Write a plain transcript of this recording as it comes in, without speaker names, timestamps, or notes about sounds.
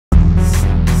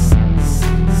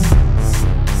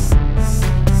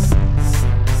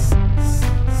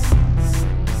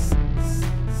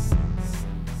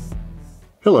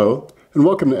Hello, and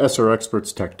welcome to SR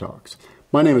Experts Tech Talks.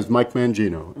 My name is Mike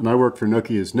Mangino, and I work for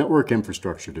Nokia's Network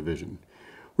Infrastructure Division.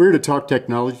 We're here to talk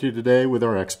technology today with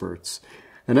our experts.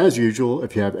 And as usual,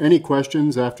 if you have any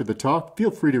questions after the talk, feel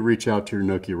free to reach out to your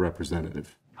Nokia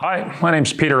representative. Hi, my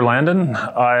name's Peter Landon.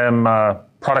 I am a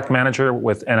product manager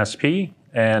with NSP,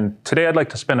 and today I'd like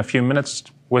to spend a few minutes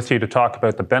with you to talk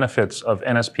about the benefits of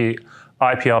NSP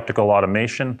IP optical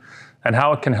automation and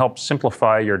how it can help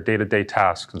simplify your day-to-day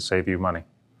tasks and save you money.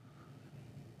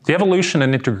 The evolution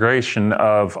and integration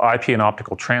of IP and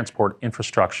optical transport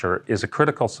infrastructure is a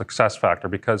critical success factor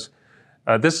because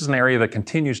this is an area that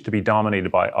continues to be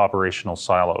dominated by operational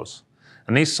silos.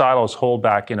 And these silos hold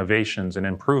back innovations and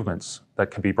improvements that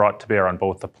can be brought to bear on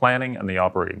both the planning and the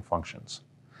operating functions.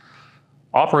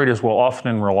 Operators will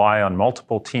often rely on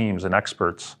multiple teams and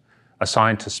experts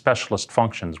assigned to specialist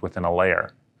functions within a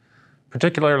layer.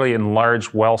 Particularly in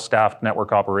large, well-staffed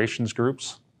network operations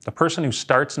groups, the person who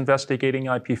starts investigating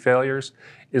IP failures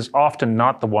is often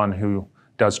not the one who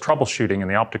does troubleshooting in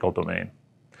the optical domain.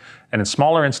 And in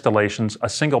smaller installations, a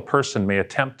single person may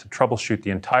attempt to troubleshoot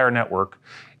the entire network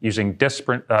using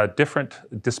different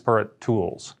disparate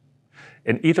tools.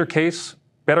 In either case,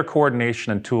 better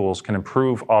coordination and tools can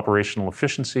improve operational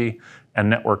efficiency and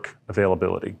network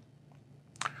availability.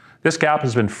 This gap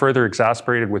has been further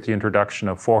exacerbated with the introduction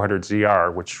of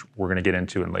 400ZR, which we're going to get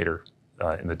into later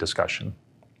in the discussion.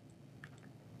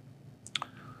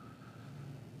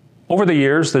 Over the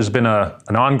years, there's been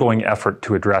an ongoing effort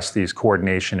to address these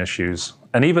coordination issues.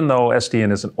 And even though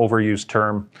SDN is an overused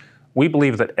term, we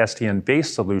believe that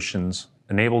SDN-based solutions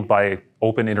enabled by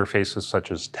open interfaces such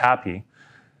as TAPI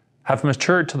have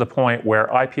matured to the point where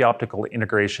IP optical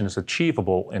integration is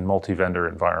achievable in multi-vendor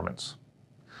environments.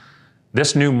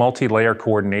 This new multi-layer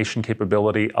coordination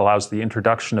capability allows the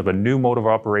introduction of a new mode of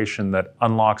operation that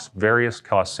unlocks various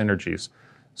cost synergies,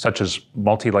 such as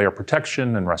multi-layer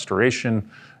protection and restoration,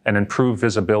 and improved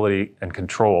visibility and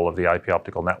control of the IP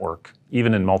optical network,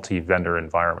 even in multi-vendor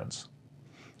environments.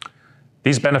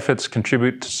 These benefits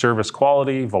contribute to service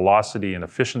quality, velocity, and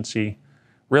efficiency,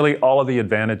 really all of the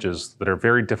advantages that are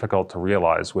very difficult to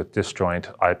realize with disjoint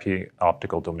IP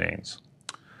optical domains.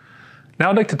 Now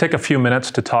I'd like to take a few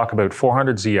minutes to talk about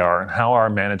 400ZR and how our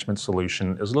management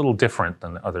solution is a little different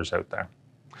than others out there.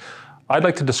 I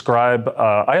like to describe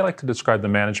the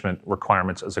management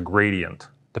requirements as a gradient,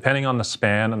 depending on the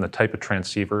span and the type of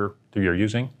transceiver that you're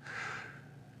using.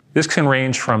 This can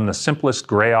range from the simplest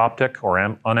gray optic or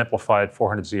unamplified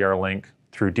 400ZR link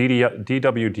through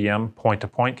DWDM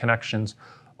point-to-point connections,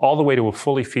 all the way to a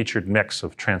fully featured mix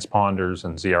of transponders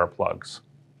and ZR plugs.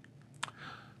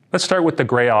 Let's start with the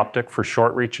gray optic for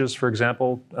short reaches, for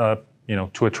example,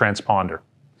 to a transponder.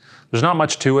 There's not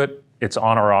much to it. It's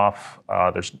on or off.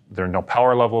 There are no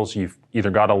power levels. You've either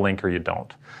got a link or you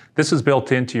don't. This is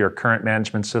built into your current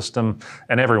management system,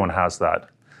 and everyone has that.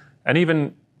 And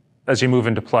even as you move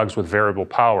into plugs with variable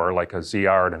power, like a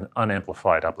ZR and an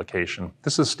unamplified application,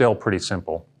 this is still pretty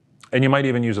simple. And you might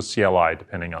even use a CLI,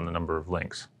 depending on the number of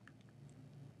links.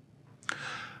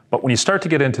 But when you start to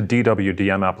get into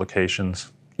DWDM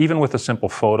applications, even with a simple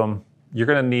FOTM, you're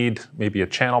going to need maybe a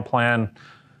channel plan.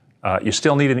 You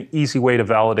still need an easy way to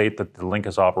validate that the link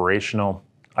is operational,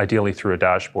 ideally through a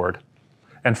dashboard.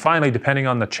 And finally, depending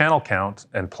on the channel count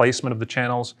and placement of the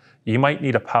channels, you might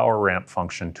need a power ramp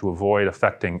function to avoid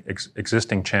affecting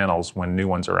existing channels when new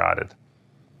ones are added.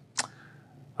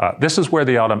 This is where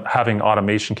having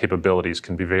automation capabilities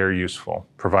can be very useful,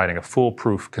 providing a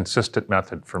foolproof, consistent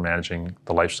method for managing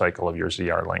the lifecycle of your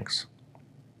ZR links.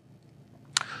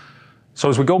 So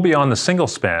as we go beyond the single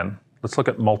span, let's look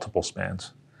at multiple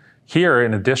spans. Here,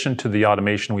 in addition to the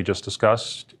automation we just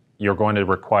discussed, you're going to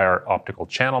require optical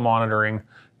channel monitoring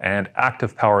and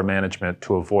active power management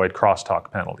to avoid crosstalk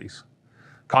penalties.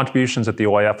 Contributions at the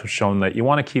OIF have shown that you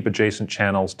want to keep adjacent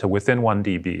channels to within 1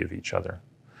 dB of each other.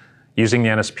 Using the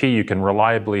NSP, you can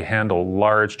reliably handle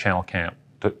large channel count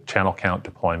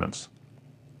deployments.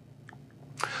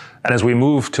 And as we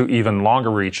move to even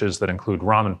longer reaches that include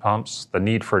Raman pumps, the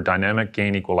need for dynamic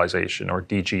gain equalization, or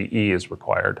DGE, is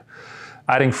required,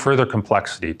 adding further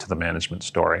complexity to the management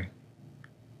story.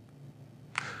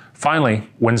 Finally,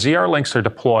 when ZR links are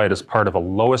deployed as part of a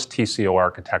lowest TCO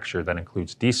architecture that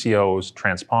includes DCOs,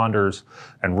 transponders,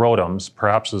 and ROADMs,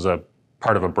 perhaps as a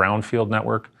part of a brownfield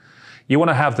network, you want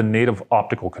to have the native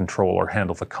optical controller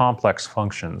handle the complex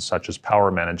functions such as power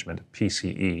management,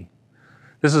 PCE.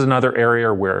 This is another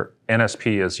area where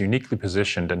NSP is uniquely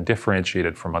positioned and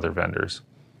differentiated from other vendors.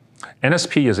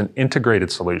 NSP is an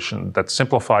integrated solution that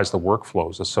simplifies the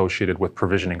workflows associated with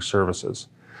provisioning services,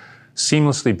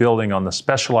 seamlessly building on the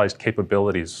specialized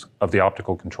capabilities of the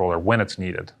optical controller when it's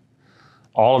needed.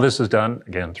 All of this is done,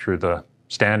 again, through the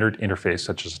standard interface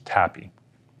such as TAPI.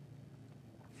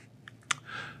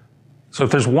 So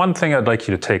if there's one thing I'd like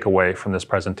you to take away from this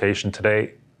presentation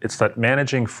today, it's that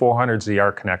managing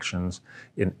 400ZR connections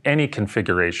in any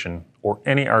configuration or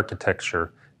any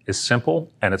architecture is simple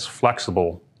and it's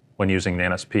flexible when using the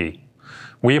NSP.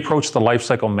 We approach the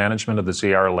lifecycle management of the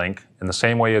ZR link in the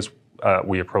same way as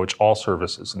we approach all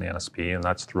services in the NSP, and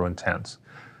that's through intents.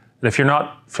 And if you're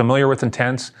not familiar with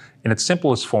intents, in its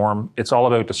simplest form, it's all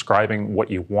about describing what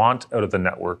you want out of the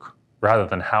network rather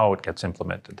than how it gets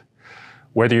implemented.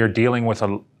 Whether you're dealing with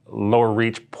a lower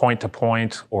reach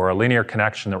point-to-point or a linear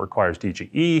connection that requires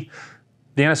DGE,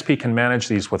 the NSP can manage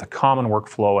these with a common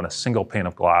workflow and a single pane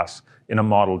of glass in a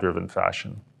model-driven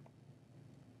fashion.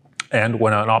 And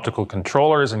when an optical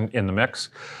controller is in the mix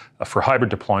for hybrid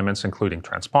deployments, including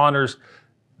transponders,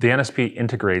 the NSP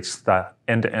integrates that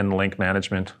end-to-end link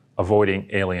management, avoiding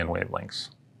alien wavelengths.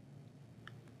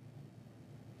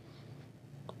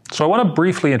 So I want to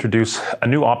briefly introduce a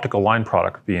new optical line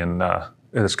product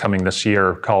that's coming this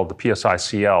year called the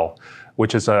PSICL,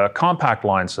 which is a compact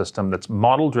line system that's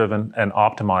model-driven and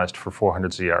optimized for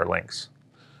 400ZR links.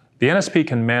 The NSP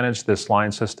can manage this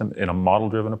line system in a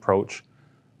model-driven approach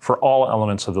for all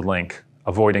elements of the link,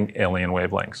 avoiding alien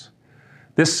wavelengths.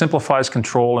 This simplifies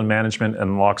control and management and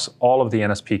unlocks all of the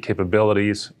NSP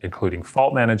capabilities, including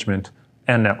fault management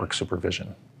and network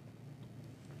supervision.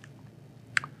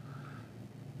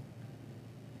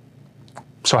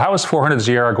 So how is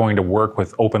 400ZR going to work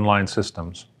with open line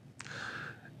systems?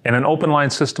 In an open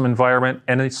line system environment,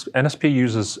 NSP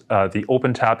uses the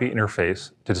OpenTAPI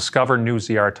interface to discover new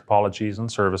ZR topologies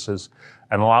and services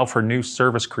and allow for new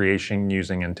service creation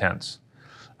using intents.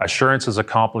 Assurance is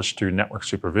accomplished through network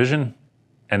supervision,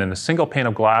 and in a single pane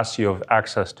of glass, you have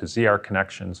access to ZR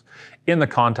connections in the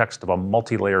context of a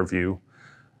multi-layer view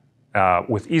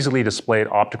with easily displayed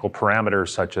optical parameters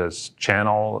such as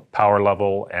channel, power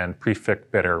level, and prefix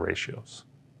bit error ratios.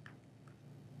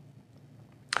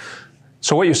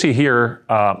 So what you see here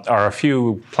are a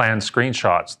few planned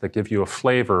screenshots that give you a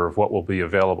flavor of what will be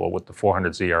available with the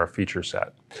 400ZR feature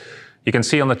set. You can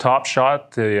see on the top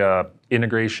shot the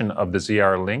integration of the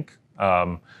ZR link,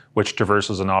 which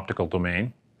traverses an optical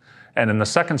domain. And in the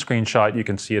second screenshot, you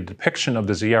can see a depiction of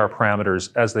the ZR parameters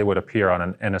as they would appear on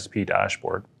an NSP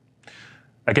dashboard.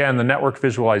 Again, the network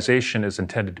visualization is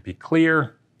intended to be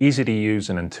clear, easy to use,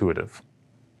 and intuitive.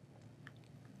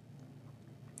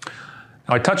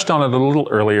 Now, I touched on it a little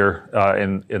earlier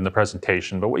in the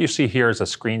presentation, but what you see here is a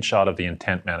screenshot of the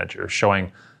intent manager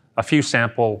showing a few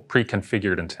sample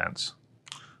pre-configured intents.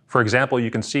 For example,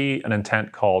 you can see an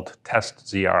intent called test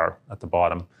ZR at the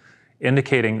bottom,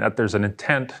 indicating that there's an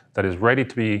intent that is ready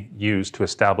to be used to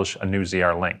establish a new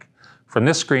ZR link. From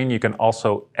this screen, you can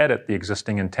also edit the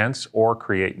existing intents or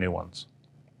create new ones.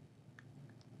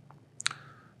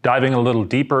 Diving a little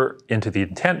deeper into the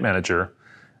intent manager,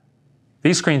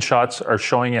 these screenshots are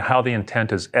showing you how the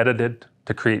intent is edited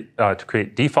to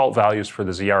create default values for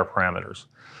the ZR parameters.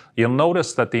 You'll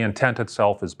notice that the intent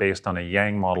itself is based on a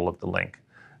Yang model of the link,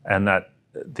 and that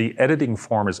the editing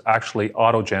form is actually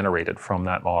auto-generated from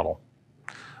that model.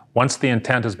 Once the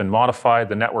intent has been modified,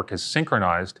 the network is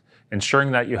synchronized,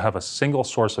 ensuring that you have a single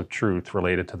source of truth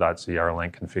related to that ZR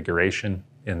link configuration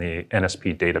in the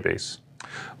NSP database.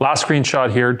 Last screenshot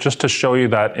here, just to show you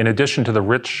that in addition to the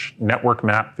rich network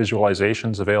map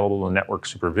visualizations available in the Network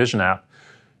Supervision app,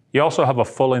 you also have a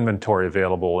full inventory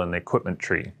available in the equipment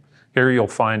tree. Here you'll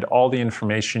find all the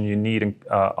information you need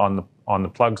on the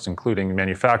plugs, including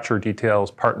manufacturer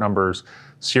details, part numbers,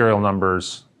 serial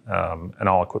numbers, and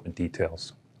all equipment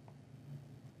details.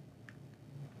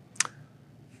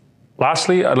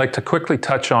 Lastly, I'd like to quickly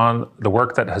touch on the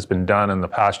work that has been done in the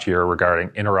past year regarding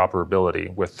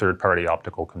interoperability with third-party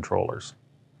optical controllers.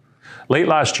 Late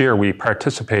last year, we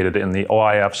participated in the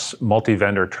OIF's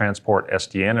multi-vendor transport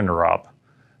SDN interop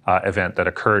event that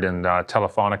occurred in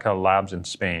Telefonica labs in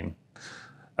Spain.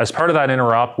 As part of that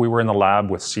interop, we were in the lab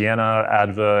with Sienna,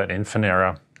 ADVA, and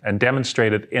Infinera, and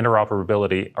demonstrated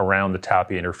interoperability around the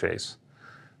TAPI interface.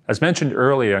 As mentioned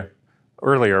earlier,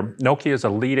 Nokia is a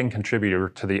leading contributor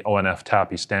to the ONF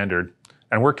TAPI standard,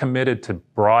 and we're committed to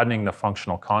broadening the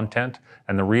functional content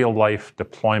and the real-life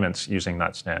deployments using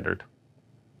that standard.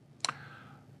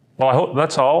 Well, I hope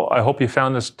that's all. I hope you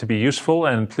found this to be useful,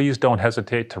 and please don't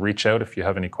hesitate to reach out if you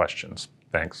have any questions.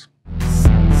 Thanks.